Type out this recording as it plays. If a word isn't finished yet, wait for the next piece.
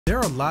There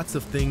are lots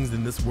of things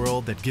in this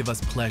world that give us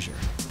pleasure,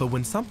 but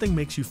when something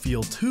makes you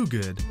feel too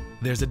good,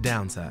 there's a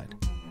downside: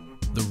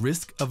 the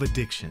risk of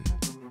addiction.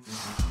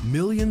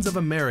 Millions of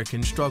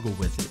Americans struggle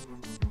with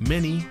it.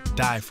 Many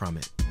die from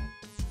it.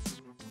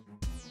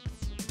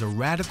 The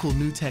radical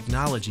new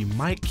technology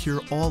might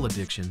cure all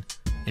addiction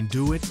and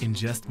do it in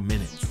just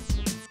minutes.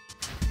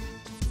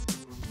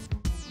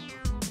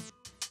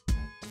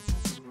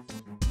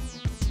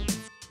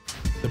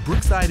 The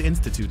Brookside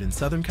Institute in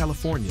Southern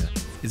California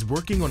is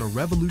working on a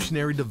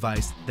revolutionary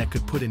device that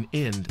could put an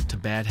end to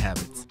bad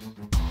habits.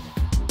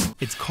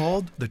 It's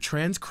called the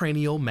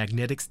Transcranial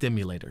Magnetic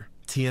Stimulator,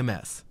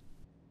 TMS.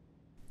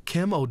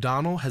 Kim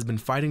O'Donnell has been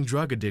fighting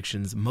drug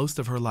addictions most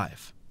of her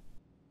life.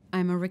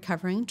 I'm a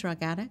recovering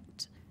drug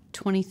addict,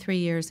 23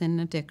 years in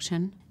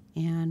addiction,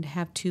 and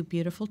have 2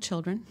 beautiful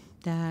children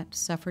that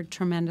suffered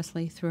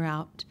tremendously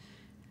throughout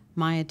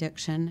my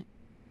addiction.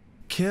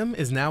 Kim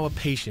is now a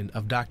patient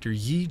of Dr.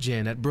 Yi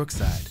Jin at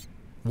Brookside.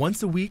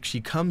 Once a week,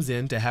 she comes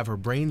in to have her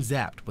brain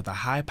zapped with a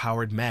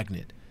high-powered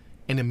magnet,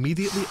 and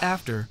immediately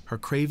after, her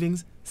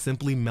cravings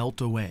simply melt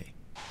away.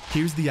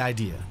 Here's the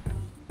idea.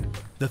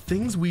 The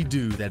things we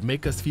do that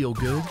make us feel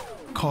good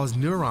cause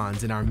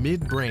neurons in our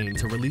midbrain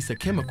to release a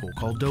chemical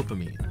called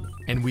dopamine,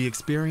 and we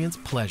experience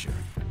pleasure.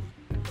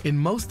 In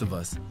most of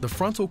us, the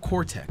frontal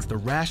cortex, the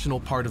rational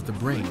part of the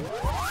brain,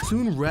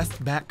 soon wrests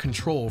back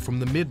control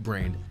from the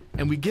midbrain,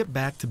 and we get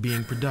back to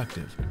being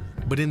productive.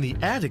 But in the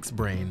addict's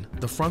brain,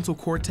 the frontal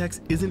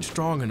cortex isn't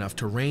strong enough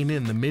to rein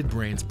in the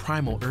midbrain's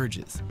primal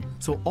urges.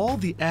 So all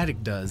the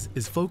addict does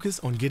is focus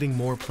on getting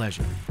more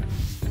pleasure.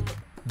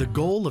 The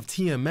goal of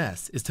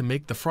TMS is to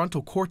make the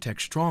frontal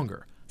cortex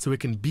stronger so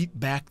it can beat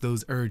back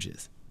those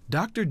urges.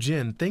 Dr.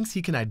 Jin thinks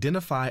he can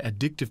identify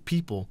addictive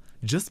people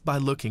just by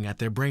looking at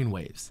their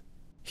brainwaves.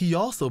 He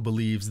also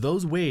believes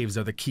those waves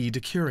are the key to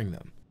curing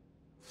them.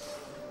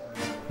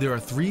 There are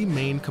 3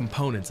 main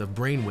components of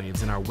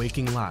brainwaves in our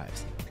waking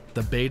lives: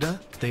 the beta,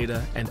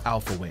 theta, and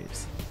alpha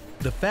waves.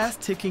 The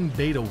fast-ticking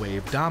beta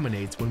wave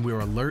dominates when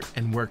we're alert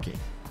and working.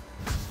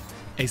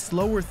 A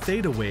slower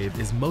theta wave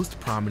is most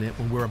prominent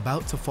when we're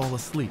about to fall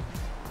asleep.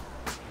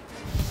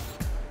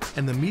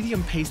 And the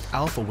medium-paced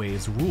alpha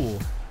waves rule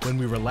when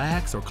we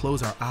relax or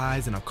close our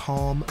eyes in a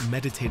calm,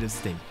 meditative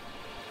state.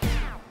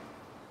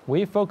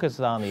 We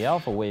focus on the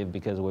alpha wave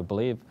because we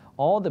believe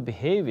all the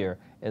behavior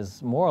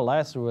is more or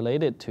less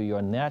related to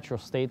your natural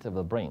state of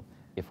the brain.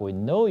 If we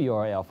know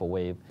your alpha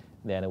wave,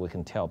 then we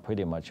can tell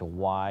pretty much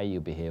why you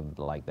behave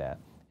like that.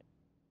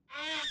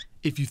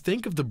 If you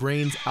think of the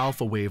brain's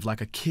alpha wave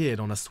like a kid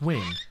on a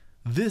swing,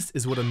 this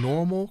is what a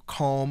normal,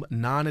 calm,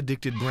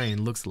 non-addicted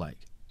brain looks like.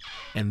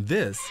 And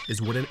this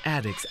is what an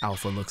addict's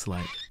alpha looks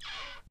like.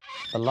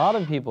 A lot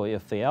of people,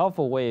 if the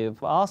alpha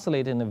wave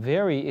oscillates in a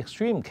very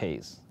extreme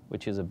case,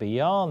 which is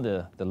beyond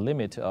the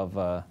limit of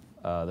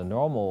the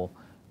normal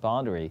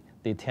boundary,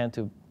 they tend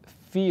to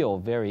feel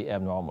very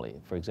abnormally.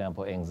 For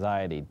example,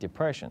 anxiety,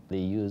 depression. They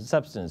use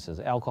substances,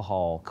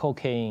 alcohol,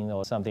 cocaine,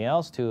 or something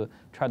else to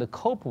try to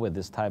cope with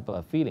this type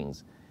of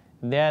feelings.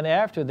 Then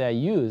after that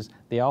use,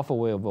 the alpha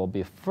wave will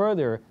be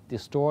further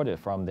distorted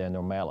from their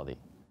normality.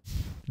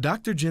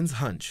 Dr. Jin's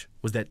hunch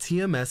was that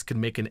TMS could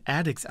make an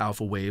addict's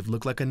alpha wave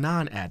look like a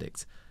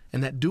non-addict's,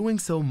 and that doing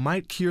so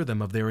might cure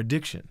them of their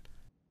addiction.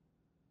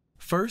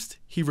 First,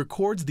 he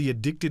records the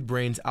addicted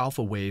brain's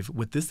alpha wave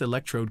with this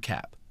electrode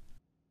cap.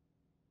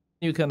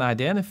 You can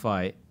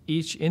identify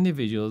each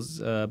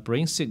individual's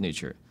brain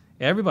signature.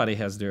 Everybody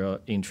has their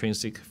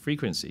intrinsic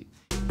frequency.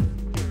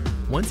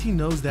 Once he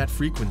knows that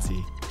frequency,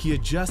 he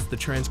adjusts the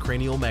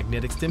transcranial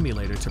magnetic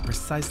stimulator to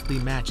precisely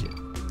match it.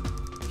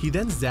 He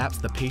then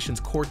zaps the patient's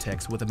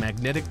cortex with a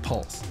magnetic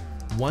pulse,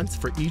 once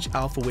for each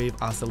alpha wave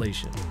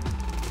oscillation.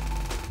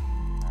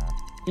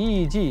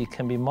 EEG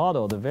can be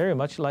modeled very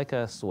much like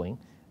a swing.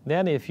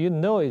 Then if you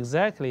know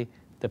exactly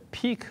the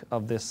peak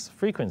of this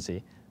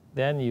frequency,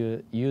 then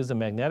you use the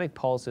magnetic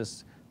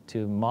pulses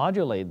to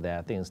modulate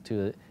that,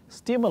 to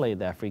stimulate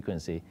that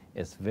frequency.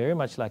 It's very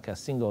much like a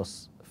single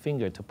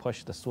finger to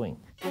push the swing.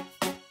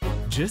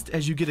 Just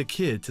as you get a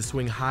kid to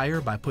swing higher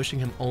by pushing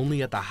him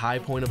only at the high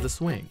point of the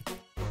swing,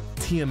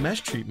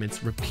 TMS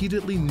treatments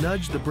repeatedly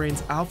nudge the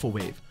brain's alpha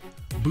wave,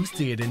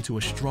 boosting it into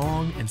a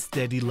strong and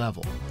steady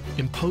level,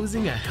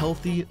 imposing a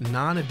healthy,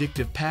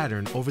 non-addictive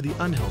pattern over the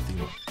unhealthy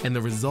one. And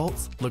the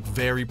results look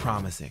very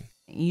promising.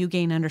 You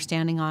gain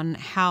understanding on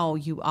how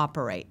you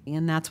operate,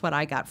 and that's what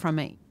I got from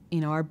it.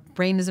 You know, our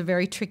brain is a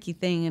very tricky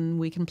thing, and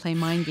we can play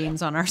mind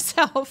games on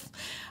ourselves.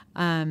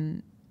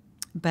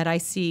 But I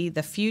see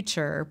the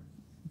future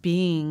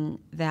being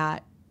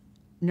that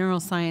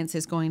neuroscience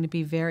is going to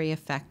be very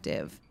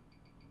effective.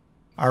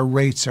 Our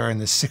rates are in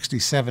the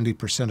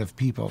 60–70% of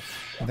people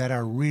that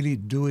are really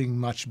doing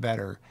much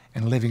better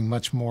and living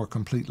much more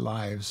complete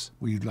lives,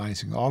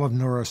 utilizing all of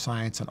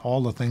neuroscience and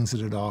all the things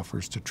that it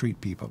offers to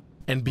treat people.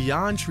 And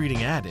beyond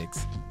treating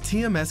addicts,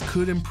 TMS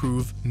could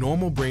improve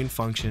normal brain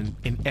function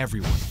in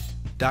everyone.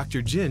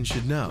 Dr. Jin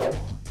should know.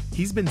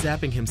 He's been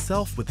zapping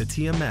himself with the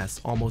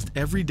TMS almost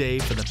every day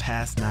for the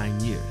past 9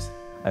 years.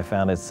 I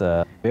found it's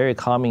a very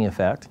calming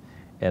effect,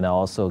 and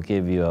also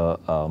give you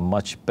a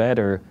much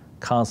better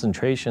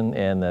concentration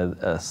and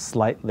a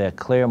slightly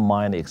clear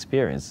mind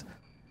experience.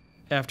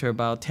 After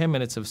about 10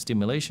 minutes of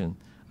stimulation,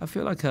 I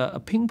feel like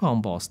a ping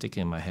pong ball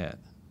sticking in my head.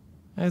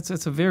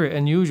 It's a very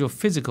unusual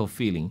physical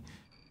feeling.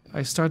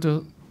 I start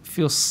to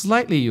feel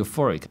slightly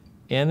euphoric,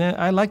 and then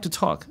I like to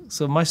talk.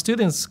 So my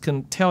students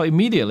can tell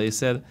immediately,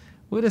 said,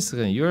 wait a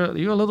second, you're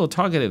a little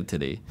talkative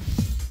today.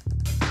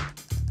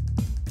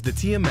 If the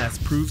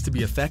TMS proves to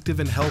be effective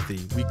and healthy,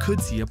 we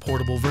could see a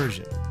portable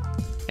version.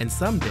 And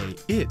someday,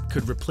 it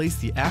could replace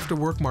the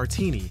after-work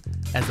martini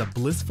as a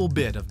blissful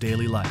bit of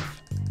daily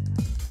life.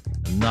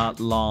 Not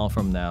long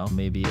from now,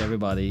 maybe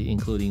everybody,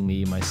 including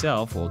me,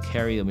 myself, will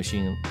carry a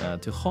machine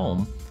to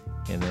home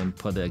and then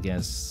put it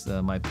against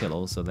my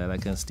pillow so that I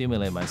can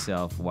stimulate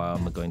myself while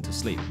I'm going to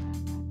sleep.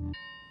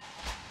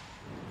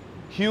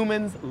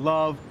 Humans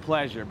love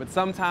pleasure, but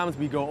sometimes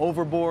we go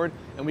overboard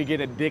and we get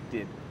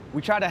addicted.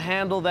 We try to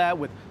handle that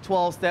with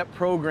 12-step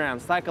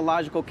programs,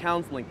 psychological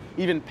counseling,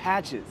 even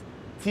patches.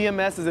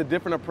 TMS is a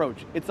different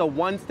approach. It's a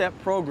one-step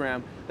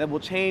program that will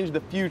change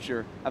the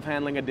future of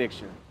handling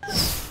addiction.